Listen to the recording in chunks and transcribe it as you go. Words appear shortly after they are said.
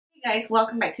Hey guys,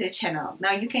 welcome back to the channel.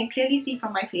 Now you can clearly see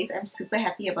from my face I'm super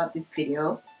happy about this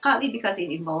video, partly because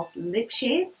it involves lip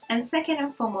shades, and second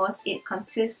and foremost it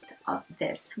consists of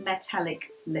this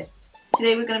metallic lips.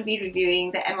 Today we're going to be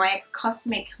reviewing the NYX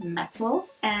Cosmic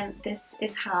Metals, and this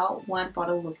is how one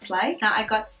bottle looks like. Now I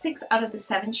got 6 out of the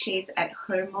 7 shades at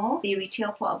Hermo. They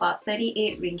retail for about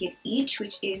 38 ringgit each,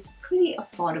 which is pretty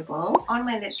affordable. On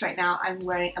my lips right now I'm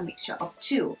wearing a mixture of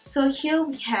 2. So here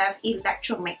we have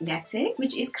Electromagnetic,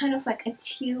 which is kind of like a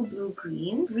teal blue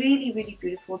green. Really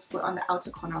beautiful to put on the outer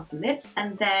corner of the lips.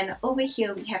 And then over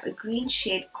here we have a green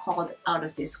shade called Out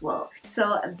of This World.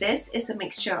 So this is a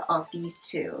mixture of these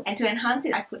two. And to enhance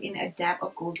it, I put in a dab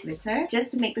of gold glitter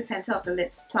just to make the center of the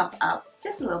lips plump up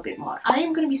just a little bit more. I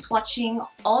am going to be swatching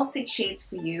all 6 shades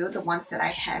for you, the ones that I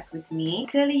have with me.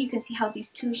 Clearly you can see how these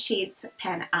 2 shades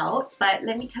pan out, but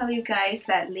let me tell you guys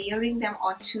that layering them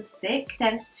on too thick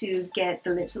tends to get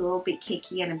the lips a little bit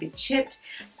cakey and a bit chipped.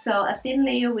 So a thin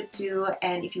layer would do,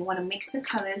 and if you want to mix the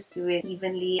colors, do it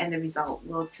evenly and the result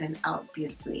will turn out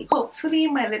beautifully.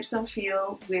 Hopefully my lips don't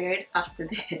feel weird after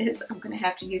this. I'm going to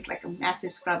have to use like a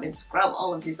massive scrub and scrub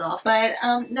all of this off. But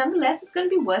nonetheless, it's going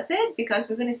to be worth it because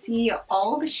we're going to see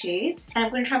all the shades, and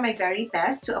I'm going to try my very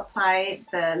best to apply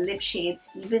the lip shades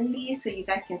evenly so you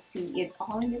guys can see it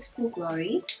all in its full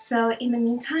glory. So in the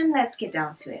meantime, let's get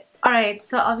down to it. Alright,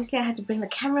 so obviously I had to bring the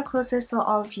camera closer so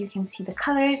all of you can see the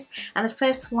colors, and the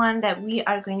first one that we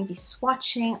are going to be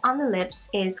swatching on the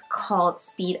lips is called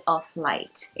Speed of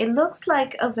Light. It looks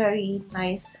like a very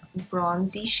nice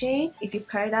bronzy shade. If you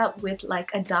pair it up with like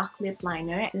a dark lip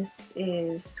liner, this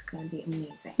is going to be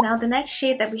amazing. Now the next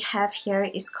shade that we have here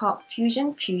is called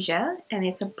Fuschia, and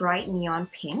it's a bright neon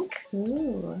pink.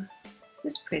 Ooh.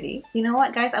 This is pretty. You know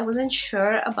what guys, I wasn't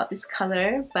sure about this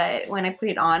color, but when I put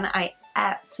it on, I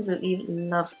absolutely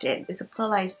loved it. It's a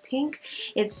pearlized pink.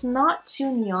 It's not too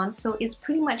neon, so it's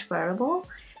pretty much wearable.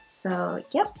 So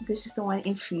yep, this is the one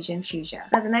in Fuschia.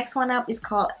 Now the next one up is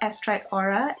called Asteroid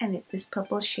Aura, and it's this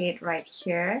purple shade right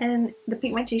here, and the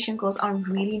pigmentation goes on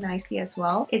really nicely as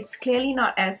well. It's clearly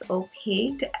not as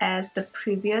opaque as the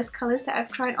previous colors that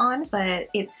I've tried on, but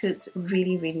it suits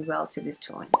really well to this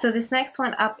tone. So this next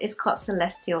one up is called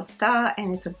Celestial Star,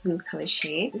 and it's a blue color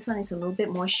shade. This one is a little bit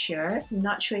more sheer. I'm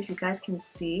not sure if you guys can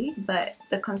see, but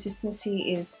the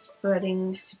consistency is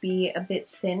spreading to be a bit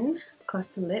thin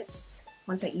across the lips.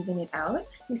 Once I even it out,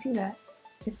 you see that?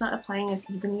 It's not applying as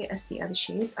evenly as the other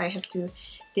shades. I have to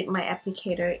dip my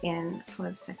applicator in for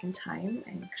the second time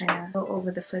and kind of go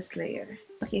over the first layer.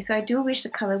 Okay, so I do wish the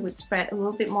color would spread a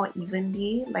little bit more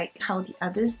evenly like how the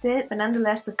others did, but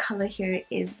nonetheless the color here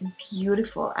is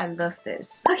beautiful. I love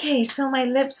this. Okay, so my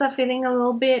lips are feeling a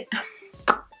little bit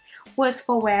worse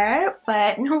for wear,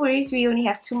 but no worries, we only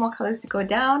have 2 more colors to go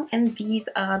down, and these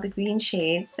are the green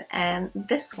shades, and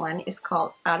this one is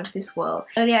called Out of This World.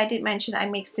 Earlier I did mention I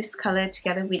mixed this color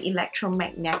together with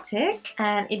Electromagnetic,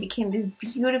 and it became this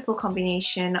beautiful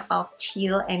combination of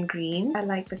teal and green. I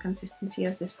like the consistency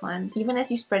of this one. Even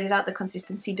as you spread it out, the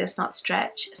consistency does not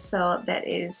stretch, so that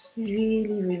is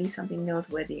really something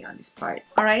noteworthy on this part.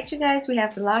 Alright you guys, we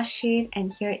have the last shade,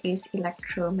 and here is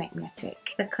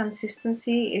Electromagnetic. The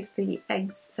consistency is the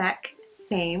exact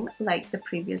same like the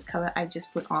previous color I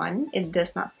just put on. It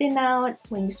does not thin out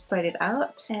when you spread it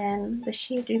out, and the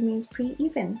shade remains pretty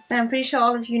even. Now I'm pretty sure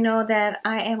all of you know that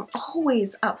I am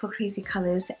always up for crazy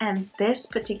colors, and this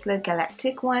particular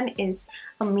galactic one is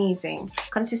amazing.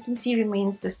 Consistency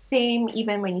remains the same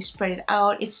even when you spread it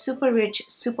out. It's super rich,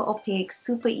 super opaque,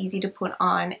 super easy to put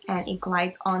on, and it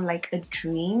glides on like a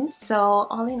dream. So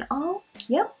all in all,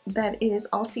 yep, that is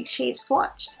all 6 shades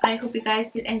swatched. I hope you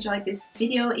guys did enjoy this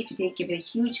video. If you did, give it a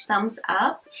huge thumbs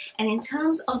up. And in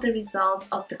terms of the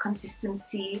results of the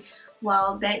consistency,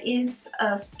 well, there is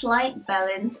a slight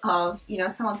balance of, you know,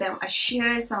 some of them are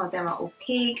sheer, some of them are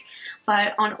opaque,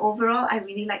 but on overall I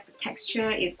really like the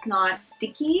texture. It's not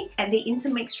sticky, and they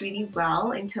intermix really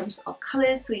well in terms of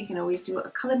colors, so you can always do a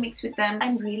color mix with them.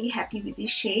 I'm really happy with these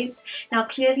shades. Now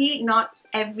clearly not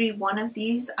every one of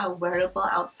these are wearable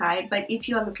outside, but if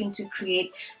you are looking to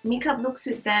create makeup looks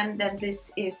with them, then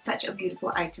this is such a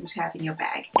beautiful item to have in your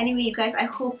bag. Anyway you guys, I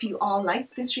hope you all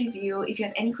liked this review. If you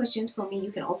have any questions for me,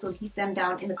 you can also leave them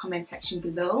down in the comment section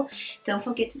below. Don't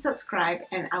forget to subscribe,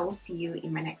 and I will see you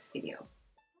in my next video.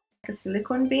 A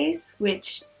silicone base,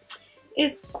 which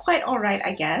is quite alright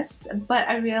I guess, but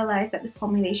I realized that the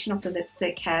formulation of the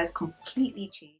lipstick has completely changed.